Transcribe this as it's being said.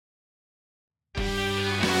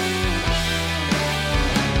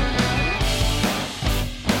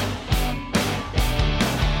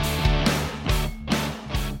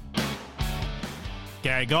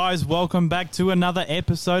G'day guys, welcome back to another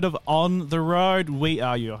episode of On the Road. We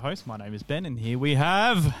are your hosts. My name is Ben, and here we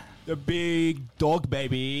have The big dog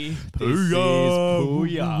baby.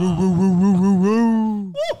 Puya.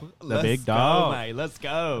 The big dog. Go, mate. Let's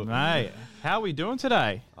go. Mate, how are we doing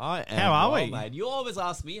today? I am. How are well, we? mate. You always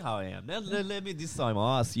ask me how I am. Now, let me this time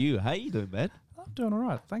ask you. How you doing, man? I'm doing all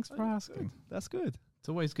right. Thanks for asking. That's good. It's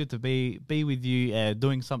always good to be with you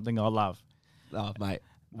doing something I love. Oh, mate.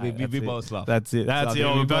 Mate, We both love. That's it. That's it.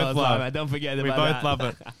 We both love it. Don't forget We about both that. love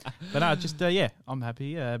it. But no, just, I'm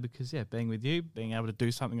happy because, being with you, being able to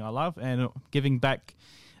do something I love and giving back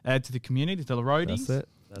to the community, to the roadies.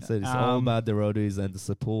 That's it. It's all about the roadies and the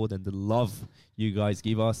support and the love you guys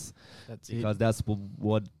give us. That's Because it. that's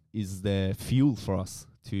what is the fuel for us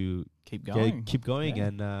to Keep going. keep going. Yeah.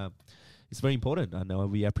 And it's very important. I know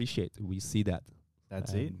we appreciate it. We see that.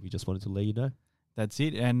 That's And it. We just wanted to let you know. That's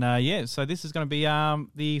it. And so this is going to be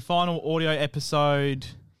the final audio episode.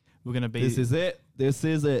 We're going to be This is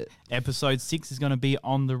it. episode 6 is going to be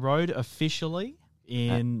on the road officially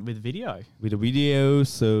with video. With a video,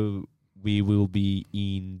 so we will be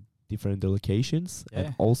in different locations Yeah.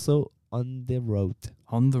 and also on the road.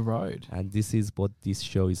 On the road. And this is what this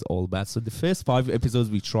show is all about. So the first 5 episodes,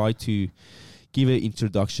 we try to give an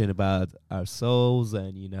introduction about ourselves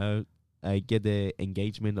and, get the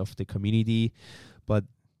engagement of the community. But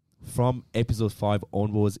from episode 5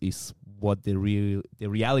 onwards is what the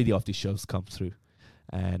reality of the shows come through.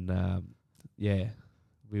 And,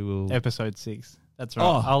 we will... Episode 6. That's right.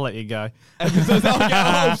 Oh. I'll let you go. Episode, so,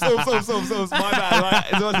 my bad, right?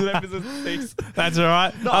 It was episode 6. That's all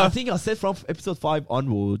right. No, I think I said from episode 5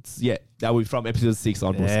 onwards. Yeah, that will be from episode 6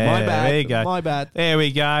 onwards. Yeah, My bad. there you go. My bad. There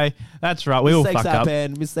we go. That's right. We will fuck up.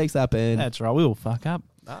 Mistakes happen. That's right. We will fuck up.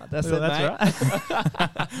 That's it, That's mate.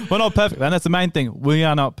 right. We're not perfect, man. That's the main thing. We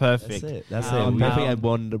are not perfect. That's it. That's it. Um, Perfect.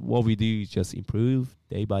 And what we do is just improve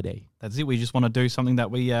day by day. That's it. We just want to do something that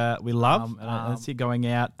we love. And that's it. Going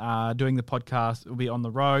out, doing the podcast. We'll be on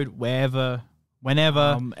the road, wherever,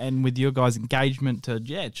 whenever, and with your guys' engagement to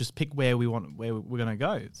just pick where we're going to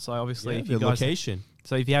go. So obviously, if you the guys, location.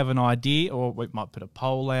 so if you have an idea, or we might put a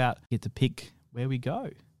poll out, get to pick where we go.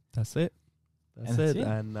 That's it. That's And it.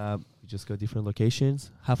 And we just go different locations,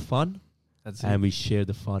 have fun, That's it. and we share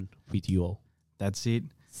the fun with you all. That's it.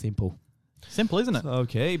 Simple. Simple, isn't it?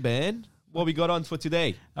 Okay, Ben. What we got on for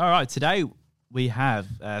today? All right. Today we have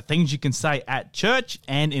things you can say at church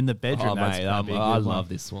and in the bedroom. Oh, That's mate, gonna be a I good love one.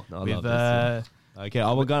 this one. I With, love this one. Okay,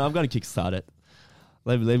 I'm gonna kickstart it.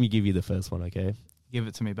 Let me give you the first one, okay? Give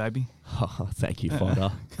it to me, baby. Oh, thank you,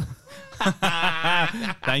 Father.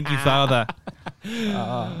 Thank you, Father.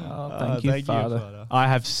 Thank you, Father. I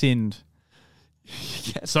have sinned.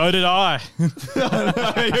 So did I. So did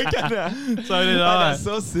I. That's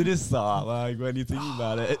so sinister, like when you think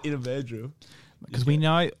about it in a bedroom. Because we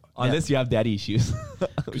know, Unless you have daddy issues,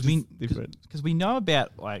 which is different. Because we know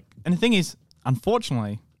about and the thing is,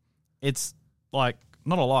 unfortunately, it's not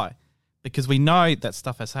a lie, because we know that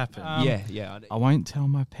stuff has happened. Yeah. I won't tell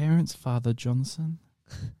my parents, Father Johnson.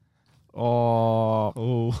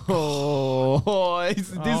 Oh, Is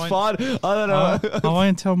this fun? I don't know. I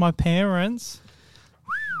won't tell my parents.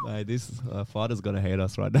 Mate, this Father's gonna hate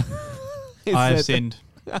us right now. I have sinned.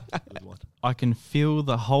 I can feel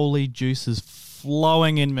the holy juices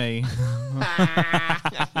flowing in me.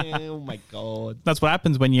 Oh my God! That's what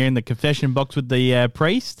happens when you're in the confession box with the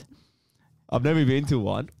priest. I've never been to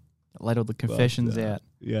one. Let all the confessions out.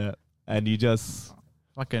 Yeah, and you just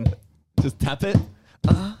tap it.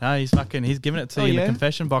 No, he's giving it to you in the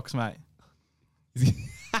confession box, mate.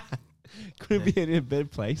 Could it be in a better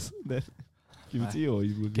place? Then give it to you, or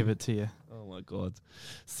you would Give it to you. Oh my God,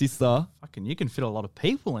 sister. You can fit a lot of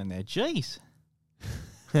people in there. Jeez.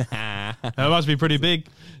 That must be pretty big.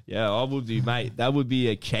 Yeah, I would be, mate. That would be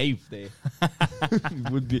a cave there.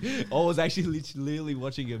 Would be. I was actually literally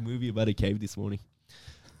watching a movie about a cave this morning.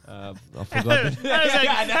 I forgot. Hasn't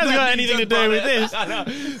got anything to do with this. I know.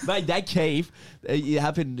 Mate, that cave, it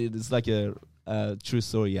happened. It's like a true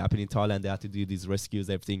story. It happened in Thailand. They had to do these rescues,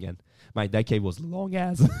 everything, and mate, that cave was long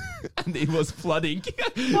as, and it was flooding.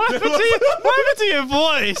 What happened to your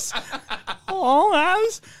voice? Long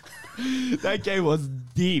as. That cave was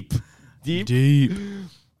deep,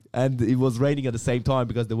 and it was raining at the same time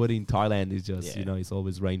because the water in Thailand is just it's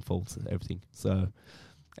always rainfalls and everything. So,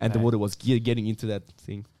 and the water was getting into that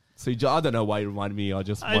thing. So I don't know why it reminded me. I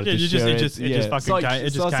just wanted to share it. It just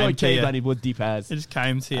came to you. And it was deep as. It just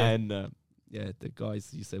came to you. And the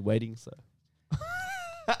guys you said waiting. So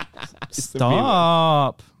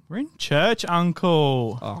Stop. We're in church,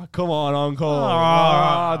 Uncle. Oh, come on, Uncle.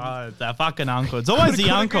 The fucking uncle. It's always the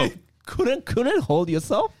uncle. Couldn't hold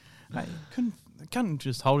yourself. Hey, can't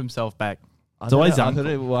just hold himself back. It's always the I don't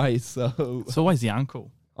uncle. know why it's so. It's always the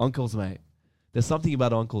uncle. Uncles, mate. There's something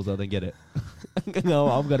about uncles I don't get it. No,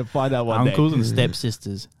 I'm gonna find out one Uncles day. and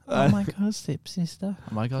stepsisters. Oh my god, stepsister.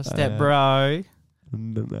 Oh my god, step bro.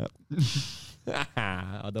 No.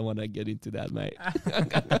 I don't want to get into that, mate.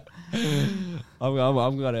 I'm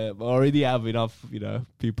gonna already have enough,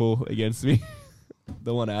 people against me.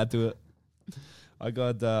 Don't want to add to it. I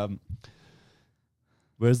got.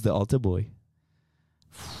 Where's the altar boy?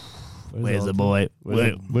 Where's the boy?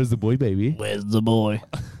 Where's the boy, baby? Where's the boy?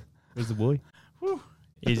 Where's the boy?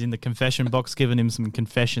 He's in the confession box giving him some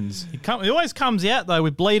confessions. He always comes out though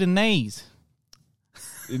with bleeding knees.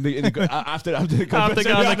 After the After going to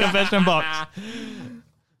the confession box.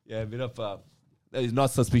 Yeah, a bit of. He's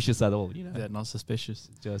not suspicious at all, Yeah, not suspicious.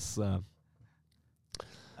 Just.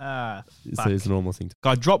 Fuck. It's a normal thing.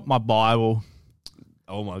 I dropped my Bible.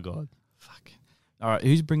 Oh my god. Fuck. All right,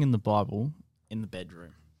 who's bringing the Bible in the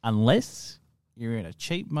bedroom? Unless you're in a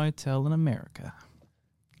cheap motel in America.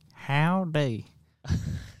 Howdy.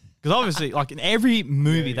 Because obviously, like in every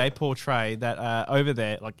movie they portray that over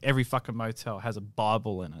there, like every fucking motel has a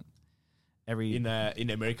Bible in it. In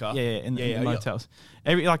America. In motels.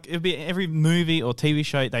 It'd be every movie or TV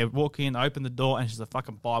show, they walk in, open the door, and there's a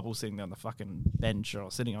fucking Bible sitting on the fucking bench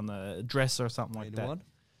or sitting on the dresser or something like that.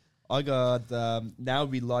 I got now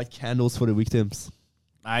we light candles for the victims.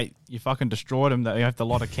 Mate, you fucking destroyed them. That you have to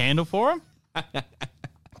light a candle for them.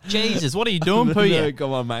 Jesus, what are you doing, Puya? No,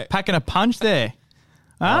 come on, mate. Packing a punch there,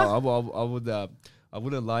 huh? I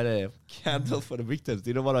wouldn't light a candle for the victims.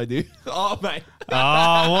 Do you know what I do? Oh, mate.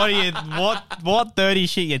 Oh, what dirty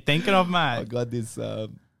shit you thinking of, I mate? got this. Do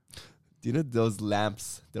you know those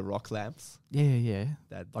lamps, the rock lamps? Yeah.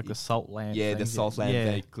 That Like the salt lamp. Yeah, the things, salt lamp yeah.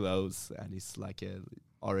 that glows, and it's like a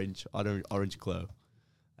orange glow.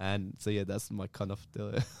 And so yeah, that's my kind of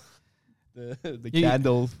the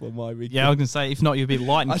candle for my victims. Yeah, I was gonna say if not, you'd be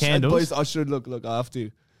lighting candles. Boys, I should look. I have to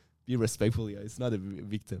be respectful here. It's not the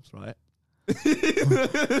victims, right?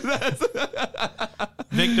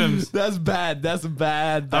 Victims. That's bad. That's a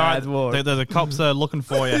bad All right, word. the cops are looking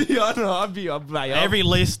for you. Yeah, I know. Every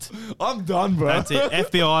list. I'm done, bro. That's it.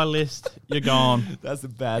 FBI list. You're gone. That's a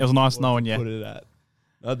bad. It was nice knowing you. Put it at.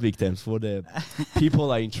 Not victims, for the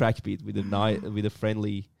people I interact with the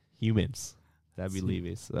friendly humans that we live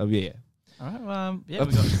with. Yeah. All right. Yeah,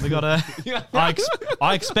 we got a.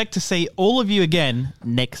 I expect to see all of you again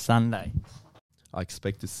next Sunday. I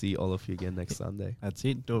expect to see all of you again next Sunday. That's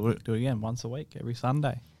it. Do it again once a week, every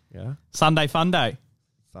Sunday. Yeah. Sunday fun day.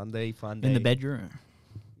 Sunday fun day In the bedroom.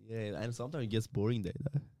 Yeah, and sometimes it gets boring there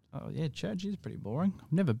though. Oh yeah, church is pretty boring.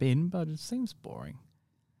 I've never been, but it seems boring.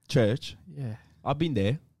 Church. Yeah. I've been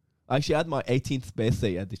there. I actually had my 18th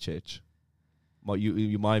birthday at the church.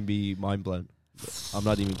 You might be mind blown. I'm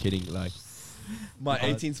not even kidding. Like my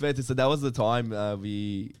 18th birthday. So that was the time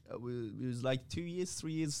it was like 2 years,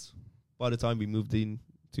 3 years by the time we moved in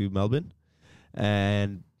to Melbourne,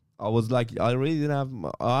 and I was like, I really didn't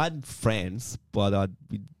have. I had friends, but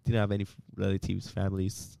we didn't have any relatives,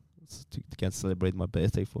 families to can celebrate my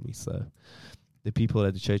birthday for me. So the people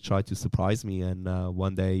at the church tried to surprise me, and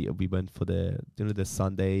one day we went for the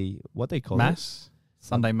Sunday, what they call Mass?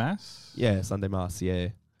 Sunday Mass? Yeah, Sunday Mass, yeah.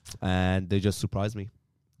 And they just surprised me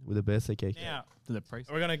with a birthday cake. Yeah. To the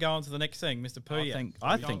priest. We're going to go on to the next thing, Mr. Puya.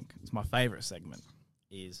 I think it's my favourite segment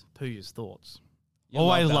is Puya's thoughts.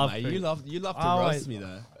 Always love You love to roast me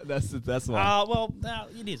though. That's why. Well, no,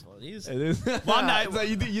 it is what it is. It is. One day, so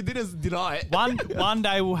you didn't deny it. One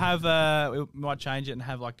day we'll have we might change it and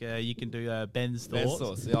have like you can do Ben's thoughts. Ben's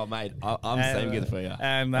thoughts. Oh mate, I'm saving it for you.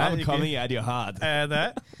 And I'm coming at you hard. And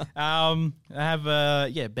have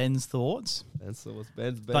Ben's thoughts. Ben's thoughts.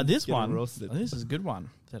 Ben's but this one, roasted. This is a good one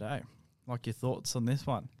today. Like your thoughts on this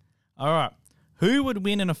one. All right, who would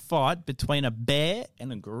win in a fight between a bear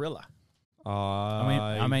and a gorilla?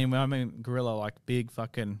 I mean, gorilla like big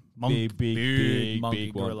fucking monkey, big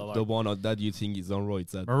monkey gorilla, one. like The one that you think is on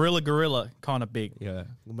roids. That gorilla, kind of big. Yeah,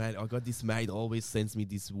 man, I got this mate always sends me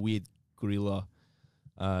this weird gorilla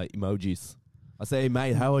emojis. I say, hey,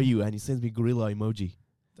 mate, how are you? And he sends me gorilla emoji.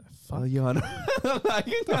 The fuck? Oh, yeah, I know. What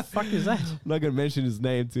the fuck is that? I'm not gonna mention his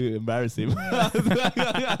name to embarrass him.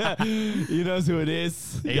 He knows who it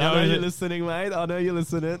is. I know you're listening, mate. I know you're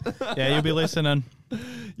listening. Yeah, you'll be listening.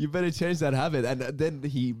 You better change that habit. And then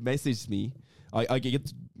he messaged me. I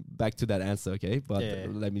get back to that answer, okay? But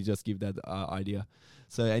let me just give that idea.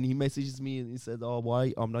 So, and he messages me and he said, oh,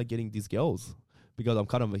 why I'm not getting these girls? Because I'm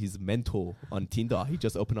kind of his mentor on Tinder. He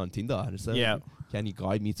just opened on Tinder. And said, can you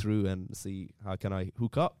guide me through and see how can I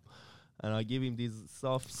hook up? And I give him this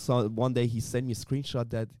stuff. So one day he sent me a screenshot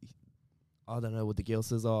that, I don't know what the girl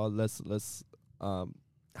says. Oh, let's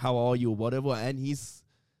how are you, or whatever, and he's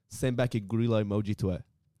sent back a gorilla emoji to her.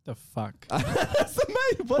 The fuck? So,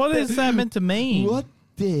 mate, What is that meant to mean? What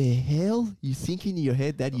the hell? You think in your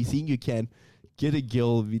head that you think you can get a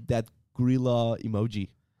girl with that gorilla emoji?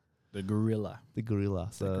 The gorilla. The gorilla.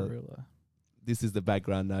 So The gorilla. this is the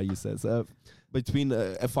background now. You said so. Between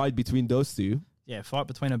a fight between those two, Yeah, fight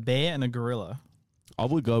between a bear and a gorilla. I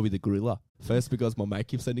would go with the gorilla first because my mate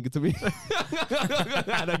keeps sending it to me.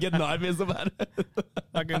 I don't get nightmares about it.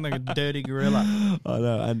 Fucking like a dirty gorilla. I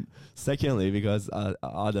know. And secondly, because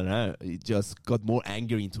I don't know, it just got more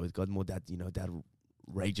anger into it. Got more that that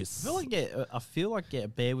rageous. I feel like a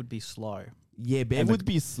bear would be slow, Yeah, bear would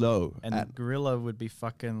be slow, and gorilla would be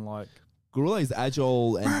fucking like. gorilla is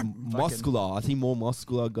agile and Fucking- muscular. I think more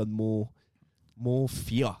muscular, got more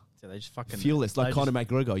fear. So they just fucking Fearless, like they Conor just-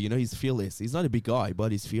 McGregor. He's fearless. He's not a big guy,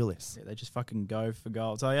 but he's fearless. Yeah, they just fucking go for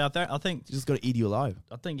gold. So yeah, I think He's just gonna eat you alive.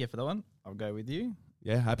 yeah for that one, I'll go with you.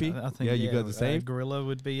 Yeah, happy? I think you got the same? gorilla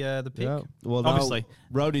would be the pick. Yeah. Well, Obviously.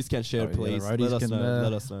 now, roadies can share, Oh, yeah, please. roadies Let us can, know.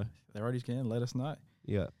 Let us know. The roadies can let us know.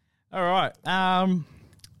 Yeah. All right.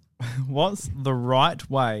 What's the right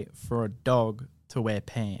way for a dog to wear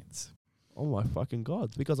pants? Oh my fucking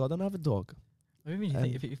god! Because I don't have a dog. I mean,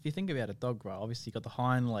 if you think about a dog, right? Obviously, you got the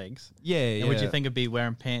hind legs. Yeah, And would you think it'd be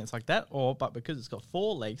wearing pants like that, but because it's got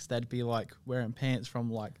 4 legs, that'd be like wearing pants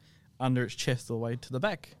from like under its chest all the way to the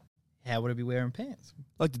back? How would it be wearing pants?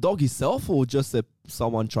 like the dog itself, or just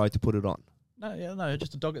someone tried to put it on? No,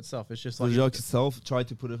 just the dog itself. It's just So like the dog itself tried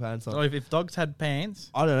to put a pants on. so if dogs had pants,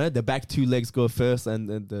 I don't know. The back 2 legs go first, and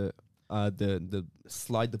then the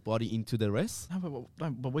slide the body into the rest.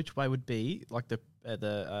 but which way would be like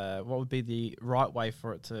what would be the right way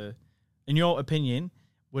for it to, in your opinion,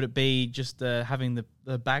 would it be just having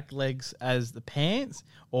the back legs as the pants,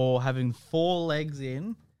 or having 4 legs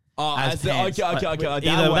in? Oh, As pants? okay.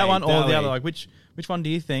 Either that one or the other. Like which one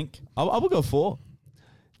do you think? I will go 4.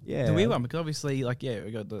 Yeah, The weird one, because obviously, like, yeah, we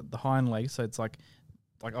got the hind legs, so it's like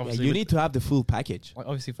Yeah, obviously you need to have the full package. like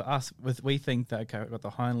obviously for us, we think that okay, we've got the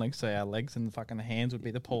hind legs, so our legs and the fucking hands would be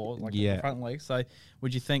the paws, like Yeah. the front legs. So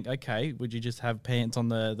would you think, okay, would you just have pants on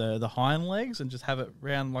the hind legs and just have it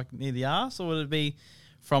round like near the ass, or would it be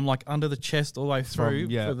from like under the chest all the way through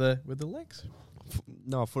with the legs?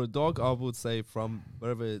 No, for a dog, I would say from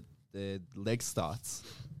wherever the leg starts,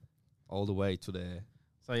 all the way to the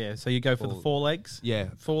So yeah, so you go for the 4 legs.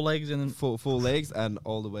 4 legs and then 4 legs and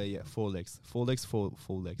all the way. Yeah, 4 legs, 4 legs, 4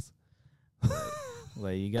 legs.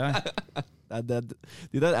 there you go.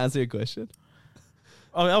 Did that answer your question?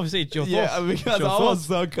 Oh, obviously it's your thoughts. Yeah, because Your I thoughts. was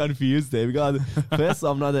so confused there. Because first,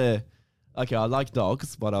 I'm not okay. I like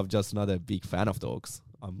dogs, but I'm just not a big fan of dogs.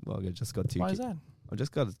 I just got 2 Why kids. is that? I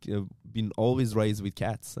just got been always raised with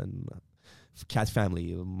cats and cat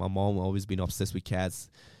family. My mom always been obsessed with cats.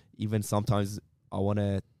 Even sometimes I want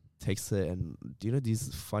to text her and do you know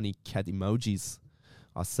these funny cat emojis?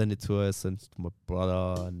 I send it to her, send it to my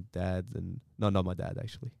brother and dad, and no, not my dad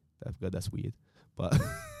actually. That's weird, but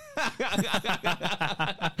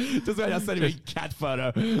just when I send him a cat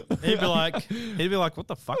photo, He'd be like, what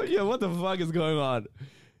the fuck? yeah, what the fuck is going on?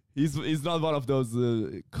 He's not one of those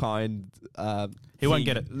kind. He won't thing-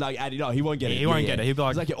 get it. Like, no, he won't get it. He won't get it. He'd be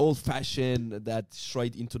like, It's like an old fashioned that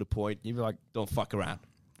straight into the point. you'd be like, Don't fuck around.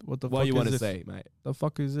 what the What fuck you is want to this? say, mate? The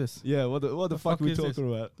fuck is this? Yeah, what the fuck fuck we is this?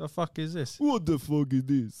 talking about? The fuck is this? What the fuck is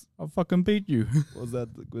this? I'll fucking beat you. Was that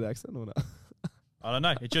a good accent or not? I don't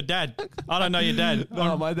know. It's your dad. I don't know your dad.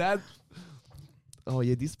 No, my dad. Oh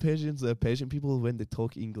yeah, these Persian people, when they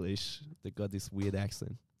talk English, they got this weird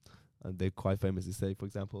accent, and they're quite famous. They say, for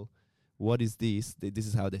example, "What is this?" This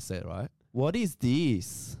is how they say it, right? What is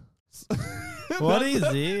this? What is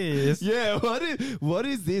this? Yeah, what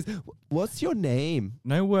is this? What's your name?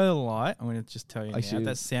 No word of lie. I'm going to just tell you Actually,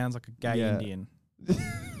 now. That sounds like a gay yeah. Indian.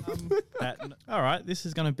 All right, this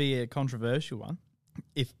is going to be a controversial one.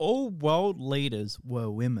 If all world leaders were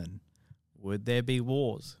women, would there be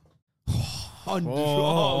wars?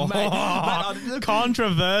 Oh, mate.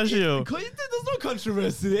 Controversial. There's no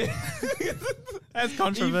controversy there. That's If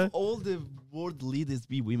controversial. all the world leaders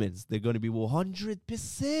be women, they're going to be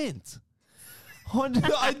 100%.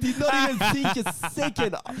 I did not even think a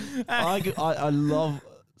second. I love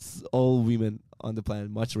all women on the planet.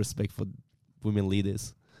 Much respect for women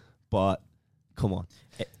leaders, but come on,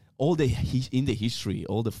 all the in the history,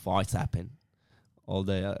 all the fights happen.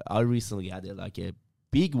 I recently had like a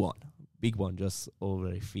big one just over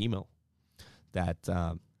a female that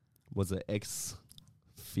was an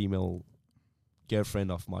ex-female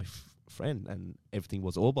girlfriend of my friend, and everything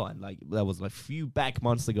was over. And like that was like few back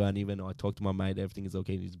months ago, and even I talked to my mate, everything is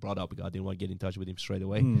okay. He's brought up because I didn't want to get in touch with him straight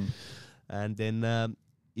away. And then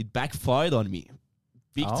it backfired on me.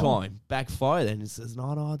 Big Oh. time. Backfired. And he says,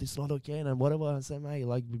 no, this is not okay. And whatever. I say, mate,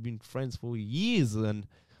 like, we've been friends for years. And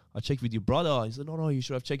I checked with your brother. He said, no, you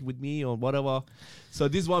should have checked with me or whatever. So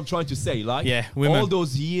this is what I'm trying to say. Like, Yeah, women. all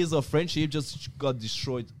those years of friendship just got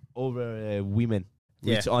destroyed over women.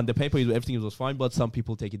 Which on the paper, everything was fine, but some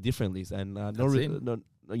people take it differently. And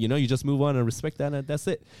you just move on and respect that, and that's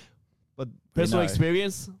it. But personal know.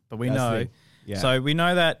 experience. But we that's know. it. Yeah. So we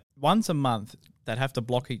know that once a month they'd have to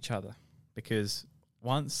block each other because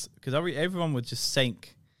everyone would just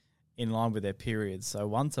sink in line with their periods. So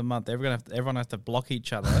once a month, everyone has to block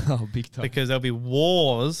each other oh, big time. because there'll be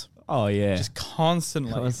wars. Oh yeah, just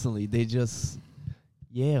constantly. They just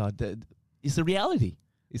it's a reality.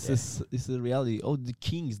 It's a reality. Oh, the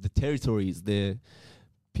kings, the territories, the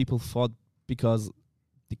people fought because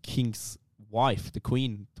the king's wife, the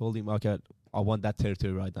queen, told him, "Okay, I want that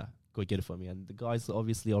territory right now. Go get it for me." And the guys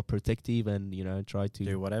obviously are protective and try to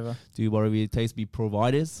do whatever it takes, be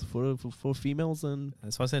providers for females. And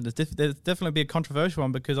that's why I said there's definitely be a controversial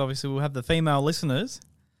one because obviously we'll have the female listeners.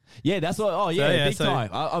 Yeah, that's what. Oh yeah, big so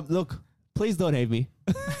time. Look, please don't hate me.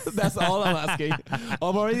 That's all I'm asking.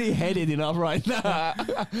 I'm already hated enough right now.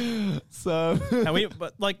 So,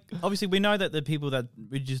 but like obviously we know that the people that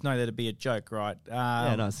we just know that it'd be a joke, right?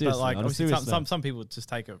 Yeah, no, seriously. But like obviously serious some people just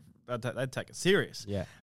they'd take it serious. Yeah.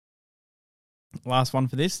 Last one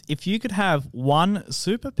for this: if you could have one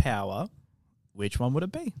superpower, which one would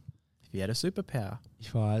it be? If you had a superpower,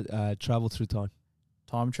 If I travel through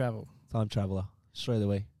time travel. traveler, straight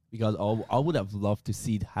away. Because I would have loved to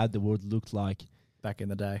see how the world looked like Back in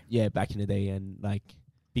the day, yeah, back in the day, and like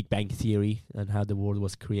Big Bang Theory and how the world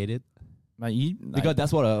was created. mate. Because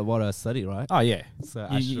that's what I study, right? Oh yeah, So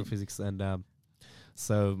astrophysics and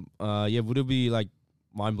would it be like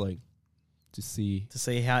mind blowing to see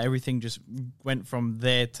how everything just went from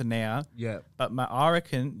there to now. Yeah. But I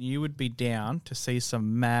reckon you would be down to see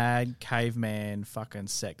some mad caveman fucking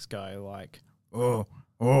sex go like, not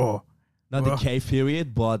the cave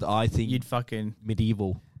period, but I think you'd fucking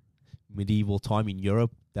medieval time in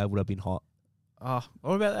Europe, that would have been hot. Oh,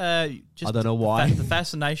 what about just I don't know why. The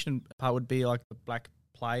fascination part would be like the Black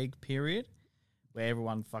Plague period, where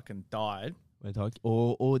everyone fucking died.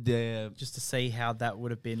 Or the Just to see how that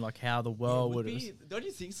would have been, like how the world would have. Don't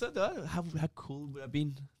you think so? Though? How cool would it have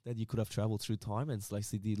been that you could have traveled through time and it's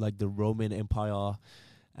like the Roman Empire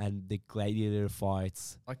and the gladiator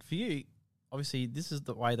fights. Like for you, obviously, this is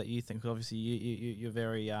the way that you think. Obviously, you're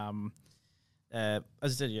very as I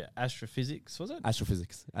said, you're astrophysics, was it?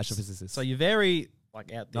 Astrophysicist. So you're very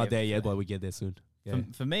like out there. Not there yet, but we get there soon. Yeah.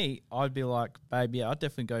 For me, I'd be like, babe, yeah, I'd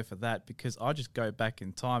definitely go for that because I just go back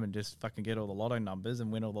in time and just fucking get all the lotto numbers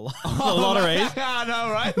and win all the lotteries. I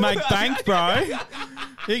know, right? Make bank, bro.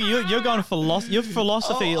 You're going your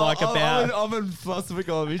philosophy about. I'm in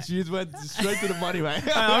philosophical, which you went straight to the money, mate.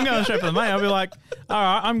 I'm going straight for the money. I'll be like, all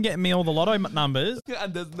right, I'm getting me all the lotto numbers.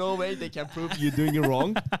 And there's no way they can prove you're doing it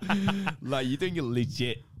wrong. Like, you're doing it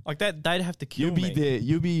legit. Like that, they'd have to kill me.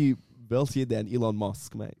 You'll be wealthier than Elon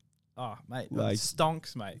Musk, mate. Oh, mate, Like-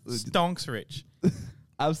 stonks, mate, stonks rich.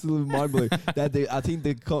 Absolutely mind blowing. I think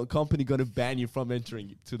the company gonna ban you from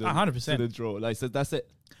entering to the 100%. to the draw. Like, so that's it.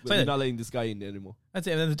 So We're not letting this guy in anymore. That's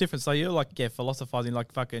it. And then the difference. So you're like, philosophizing,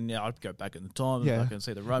 like fucking, I'd go back in the time and fucking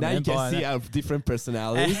see the Roman Now you Empire. can see our different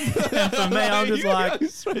personalities. And for me, I'm just like,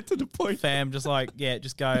 straight to the point. fam, just like,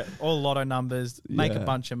 just go all the lotto numbers, make a Yeah.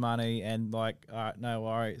 bunch of money, and like, all right, no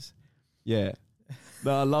worries. Yeah.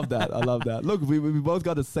 No, I love that. Look, we both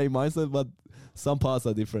got the same mindset, but some parts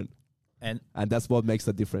are different, And that's what makes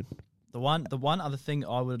it different. the one other thing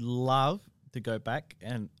I would love to go back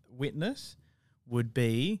and witness would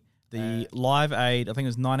be the Live Aid. I think it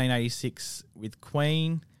was 1986 with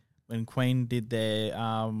Queen, when Queen did their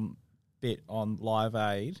bit on Live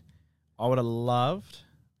Aid. I would have loved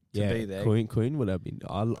to be there. Queen would have been.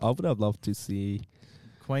 I would have loved to see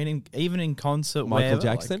Queen, even in concert. Michael wherever,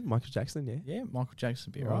 Jackson. Michael Jackson, yeah. Yeah, Michael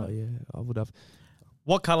Jackson would be Oh, right. yeah, I would have.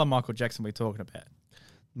 What color Michael Jackson are we talking about?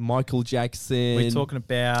 Michael Jackson. We're talking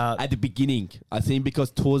about at the beginning, I think,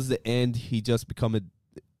 because towards the end he just became a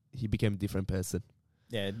different person.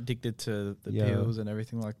 addicted to the Yeah. pills and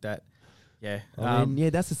everything like that. Yeah, I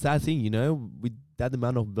mean, that's a sad thing, with that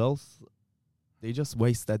amount of wealth, they just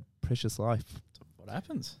waste that precious life. what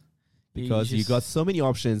happens? Because you just- got so many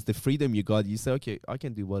options, the freedom you got, you say, okay, I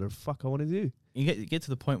can do whatever the fuck I want to do. You get to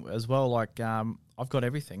the point as well, like I've got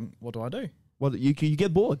everything. What do I do? Well, you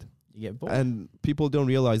get bored. You get bored. And people don't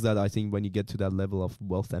realize that, I think, when you get to that level of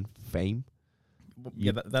wealth and fame.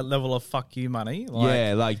 That level of fuck you money.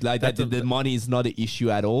 Like, like that. that's The money is not an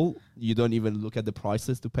issue at all. You don't even look at the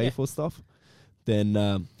prices to pay Yeah. for stuff.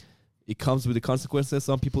 Then it comes with the consequences.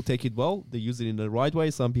 Some people take it well, they use it in the right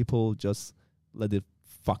way. Some people just let it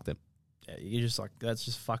fuck them. Yeah, you're just like, that's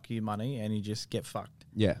just fuck you money, and you just get fucked.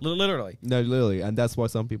 Yeah. Literally. No, literally. And that's why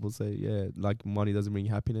some people say, yeah, like money doesn't bring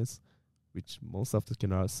happiness, which most of us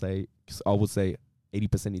cannot say. 'Cause I would say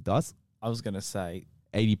 80% it does. I was going to say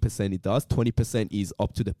 80% it does. 20% is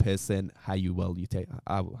up to the person how you take you take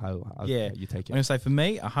I'm going to say for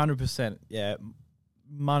me, 100%. Yeah,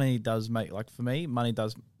 money does make, like for me, money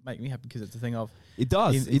does make me happy because it's a thing of. It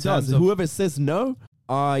does. It does. Whoever says no,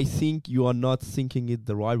 I think you are not thinking it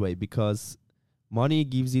the right way, because money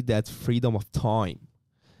gives you that freedom of time.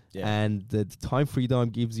 Yeah. And the time freedom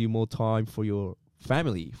gives you more time for your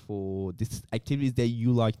family, for these activities that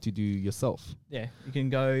you like to do yourself. Yeah, you can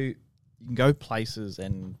go places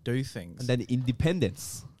and do things. And then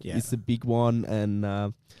independence is a big one.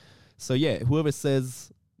 And so, yeah, whoever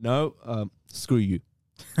says no, screw you.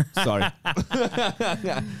 Sorry.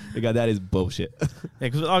 Because that is bullshit. Yeah,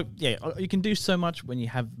 because you can do so much when you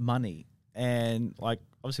have money. And, like,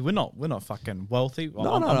 obviously, we're not fucking wealthy.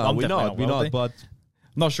 Well, no, we're not, but...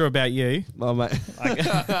 Not sure about you. Oh, mate. No,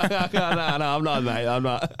 I'm not, mate. I'm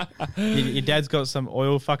not. Your dad's got some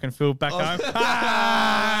oil fucking field back home.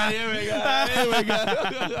 Here we go.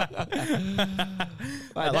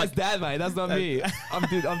 Mate, that's dad, mate. That's not me. I'm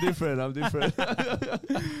different.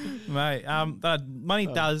 Mate, money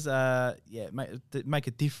does make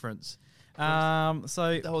a difference.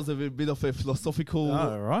 So that was a bit of a philosophical.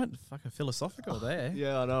 Oh, right. Fucking philosophical there.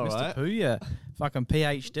 Yeah, I know, Mr. right? Puya. Fucking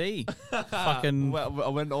PhD. Fucking. Well, I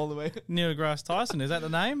went all the way. Neil deGrasse Tyson. Is that the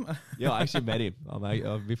name? Yeah, I actually met him.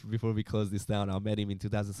 Before we close this down, I met him in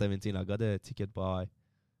 2017. I got a ticket by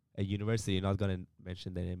a university. Not going to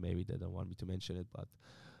mention the name. Maybe they don't want me to mention it. But,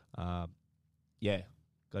 yeah,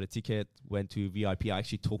 got a ticket. Went to VIP. I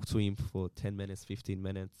actually talked to him for 10 minutes, 15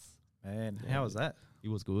 minutes. Man, how was that? It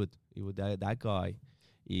was good. That guy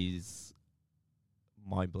is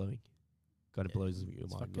mind blowing. Kind of blows your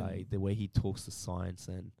mind. Like the way he talks to science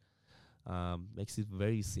and makes it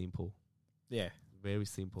very simple. Yeah, very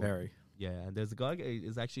simple. Very. Yeah, and there's a guy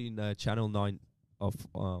is actually in Channel 9 of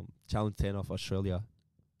Channel 10 of Australia,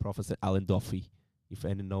 Professor Alan Duffy. If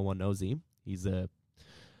no one knows him, he's a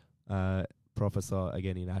professor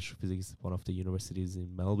again in astrophysics, one of the universities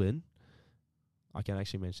in Melbourne. I can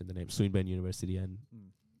actually mention the name, Swinburne University, and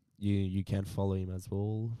you can follow him as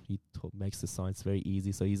well. He makes the science very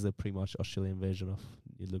easy. So he's a pretty much Australian version of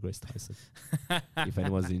Neil deGrasse Tyson, if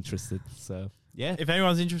anyone's interested. So, yeah. If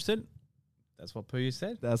anyone's interested, that's what Puya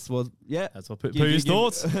said. That's what Puya's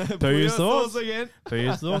thoughts. Puya's thoughts again.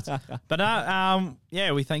 Puya's thoughts. But,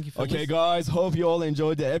 we thank you for listening. Okay, guys, hope you all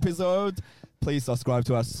enjoyed the episode. Please subscribe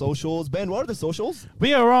to our socials. Ben, what are the socials?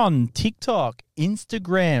 We are on TikTok,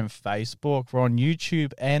 Instagram, Facebook. We're on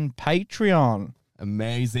YouTube and Patreon.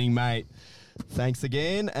 Amazing, mate. Thanks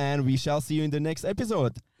again, and we shall see you in the next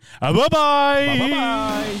episode. Bye-bye.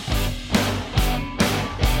 Bye-bye.